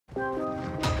Oh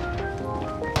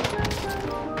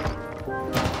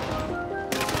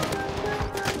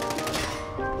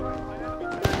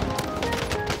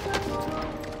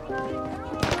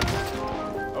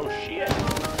shit!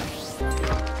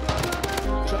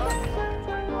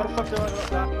 How the fuck do I do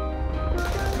that?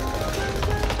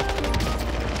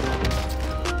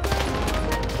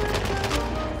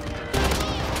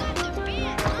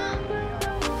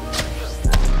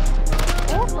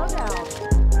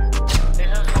 They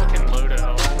have fucking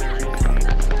loadout.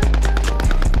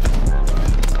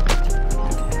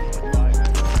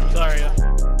 Sorry.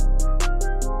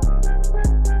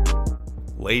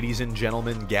 Ladies and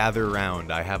gentlemen, gather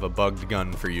round. I have a bugged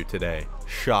gun for you today.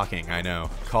 Shocking, I know.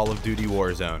 Call of Duty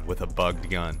Warzone with a bugged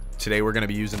gun. Today we're going to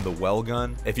be using the well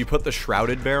gun. If you put the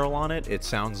shrouded barrel on it, it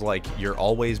sounds like you're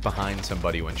always behind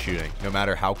somebody when shooting, no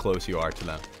matter how close you are to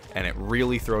them. And it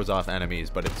really throws off enemies,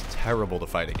 but it's terrible to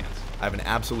fight against. I have an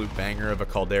absolute banger of a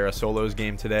Caldera solos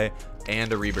game today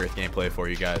and a Rebirth gameplay for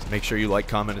you guys. Make sure you like,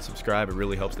 comment, and subscribe. It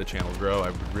really helps the channel grow. I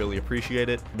would really appreciate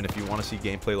it. And if you want to see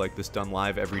gameplay like this done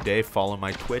live every day, follow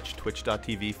my Twitch,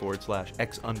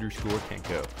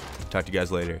 twitch.tv/x_Kenko. Talk to you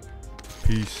guys later.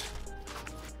 Peace.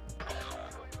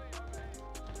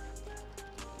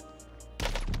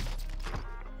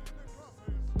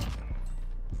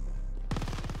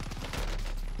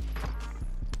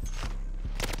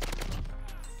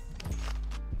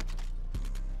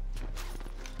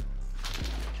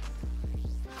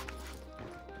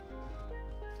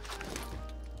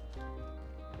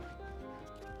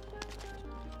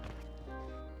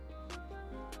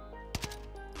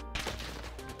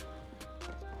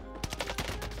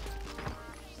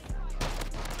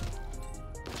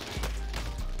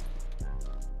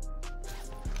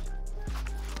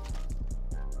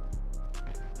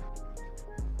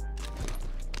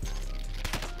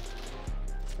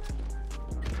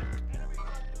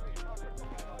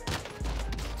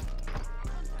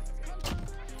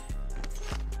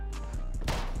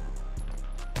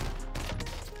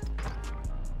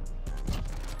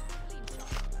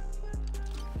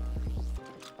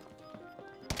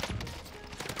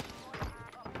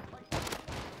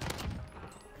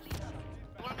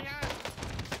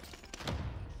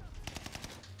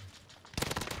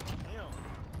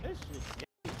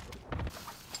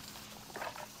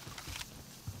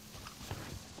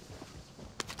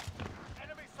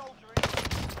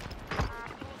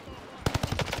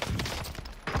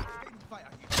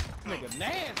 Nigga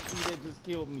nasty that just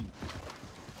killed me.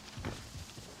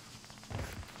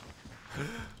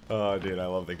 Oh, dude, I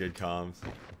love the good comms.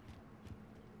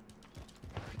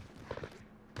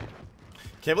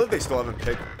 Can't believe they still haven't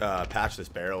patched this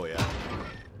barrel yet.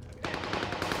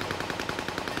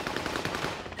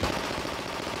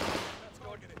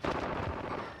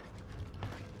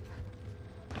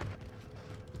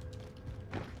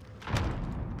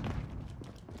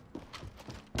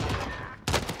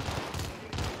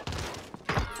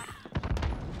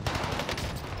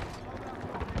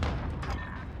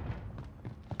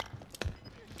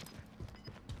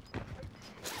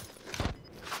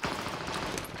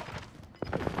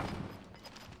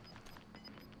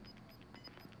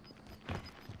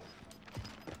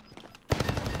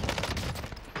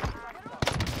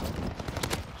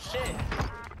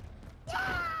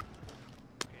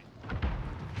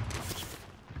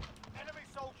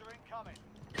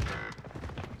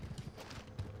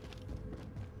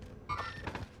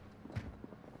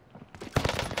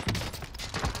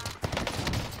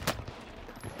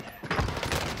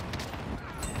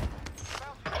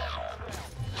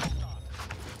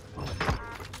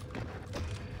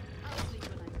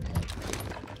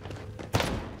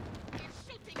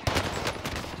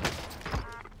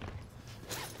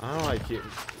 I don't like it.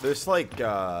 There's like,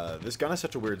 this gun has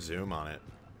such a weird zoom on it.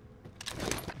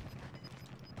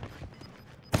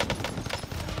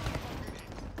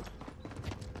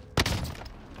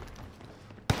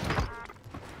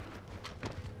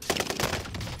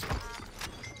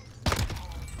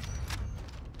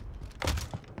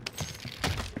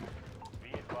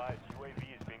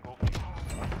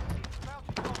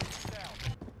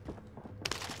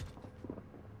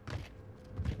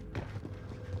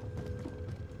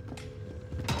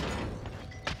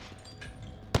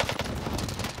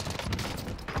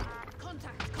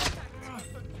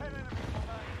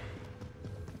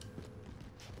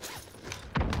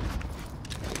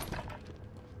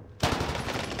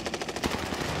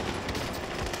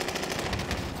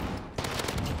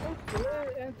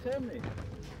 Tell me.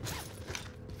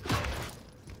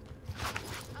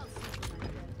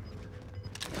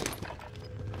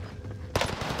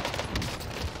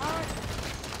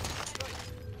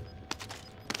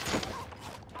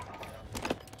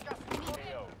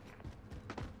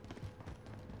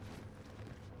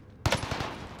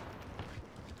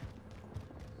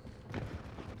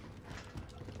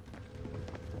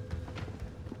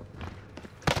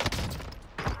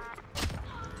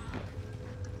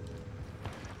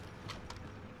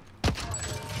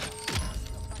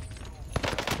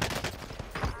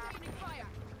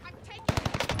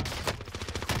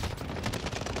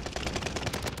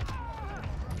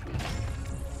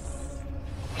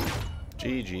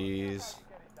 GG's.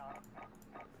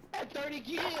 At 30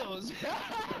 kills. Yo,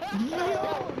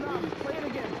 nah, play it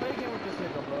again. Play again with this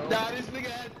nigga, bro. Nah, this nigga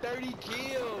had 30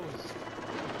 kills.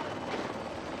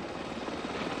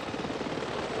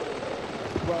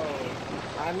 Bro,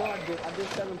 I know I did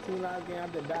 17 last game. I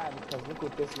did that because look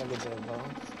what this nigga did, bro.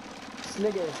 This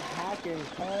nigga is hacking,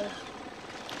 cuz.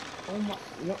 Oh my,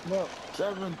 no, bro.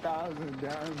 7,000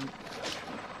 damage.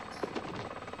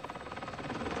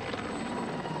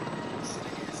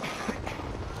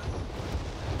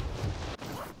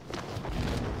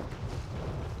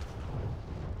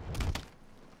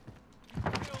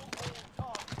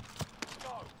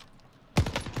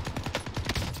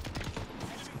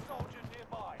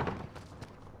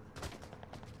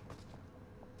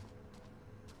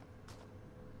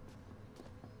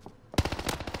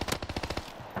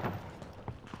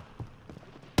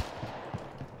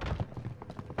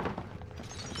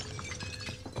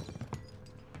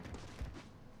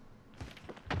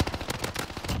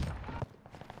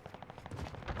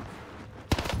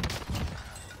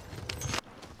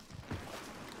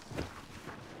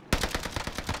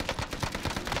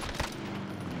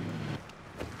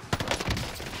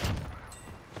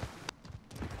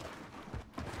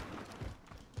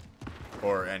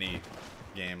 Or any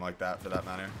game like that for that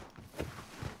matter.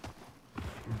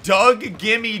 Doug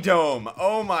Gimme Dome.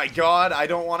 Oh my god, I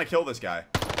don't want to kill this guy.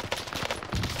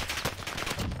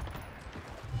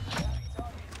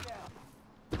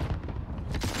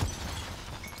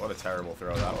 What a terrible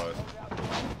throw that was.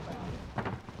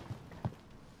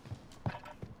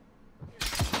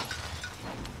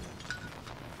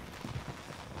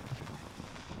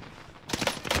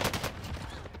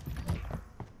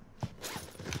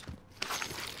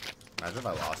 Imagine if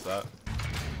I lost that.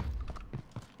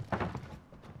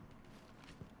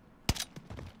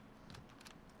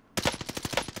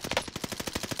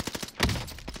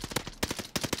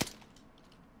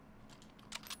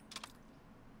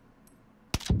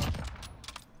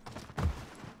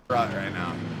 Right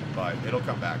now, but it'll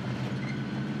come back.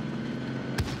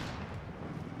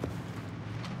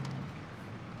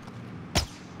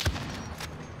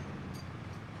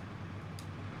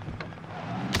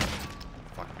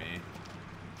 Fuck me.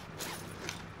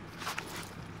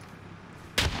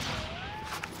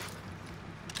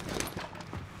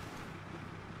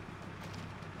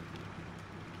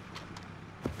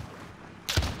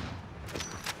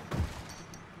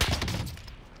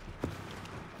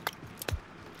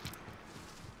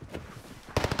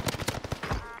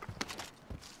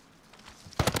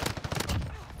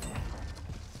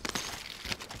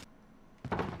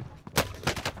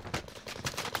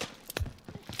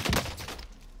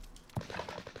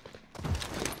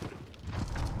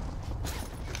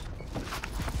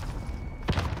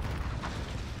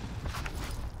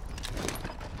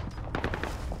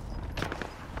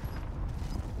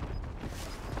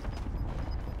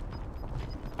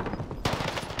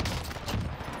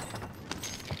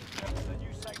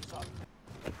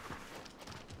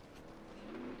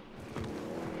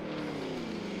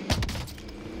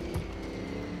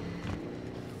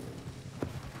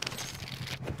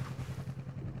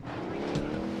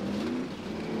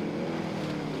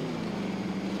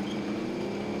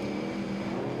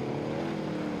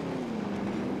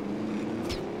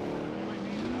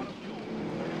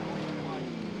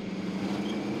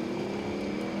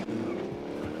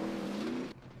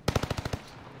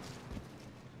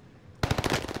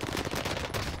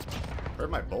 Where'd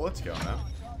my bullets go now?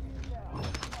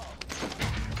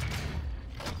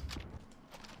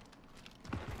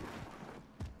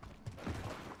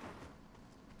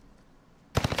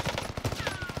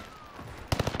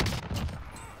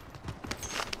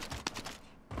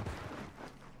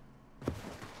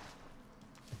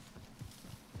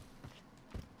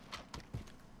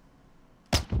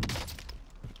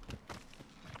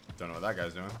 Don't know what that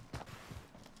guy's doing.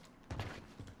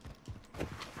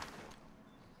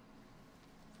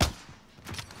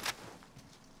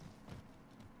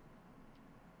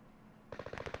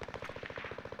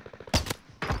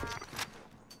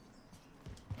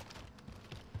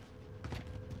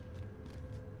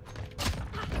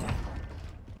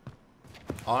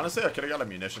 Honestly, I could have got a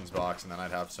munitions box and then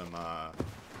I'd have some,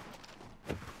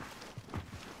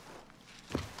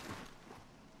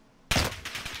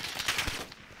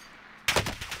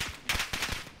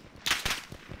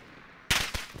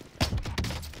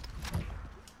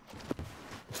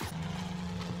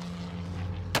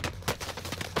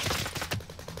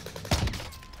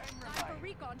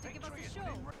 to give us a show.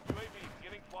 UAV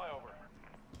beginning flyover.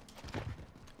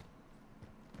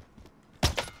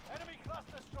 Enemy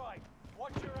cluster strike.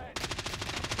 Watch your head.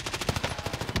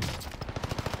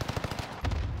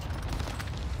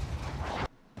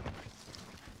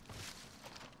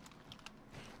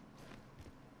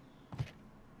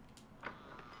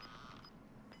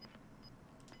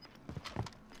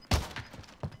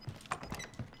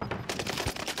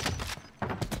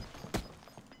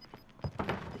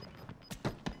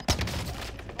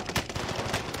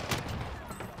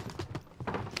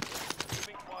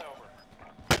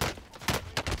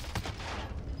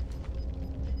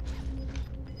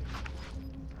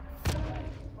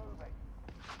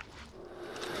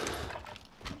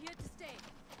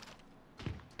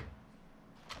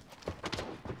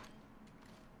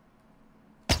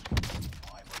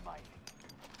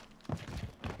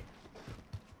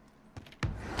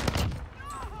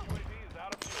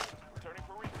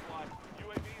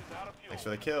 Thanks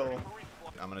for the kill.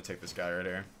 I'm gonna take this guy right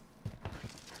here.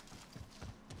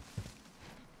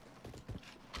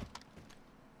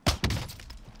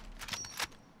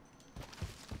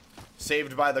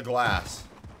 Saved by the glass.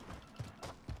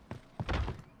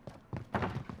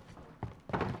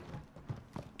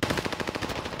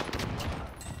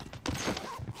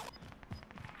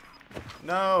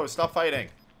 No, stop fighting.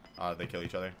 Oh, they kill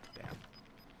each other. Damn.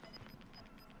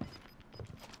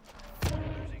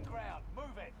 Losing ground. Move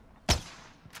it.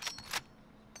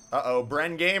 Uh-oh,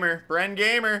 Bren Gamer. Bren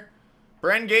Gamer.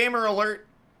 Bren Gamer alert.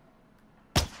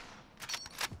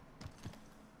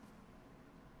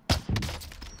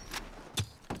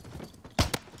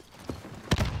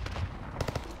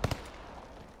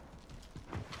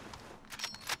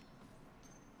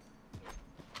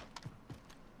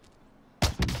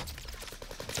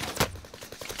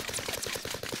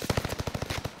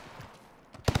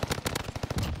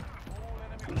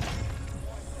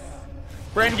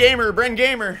 Bren Gamer, Bren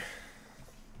Gamer.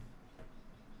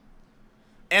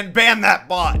 And ban that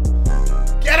bot.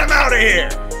 Get him out of here.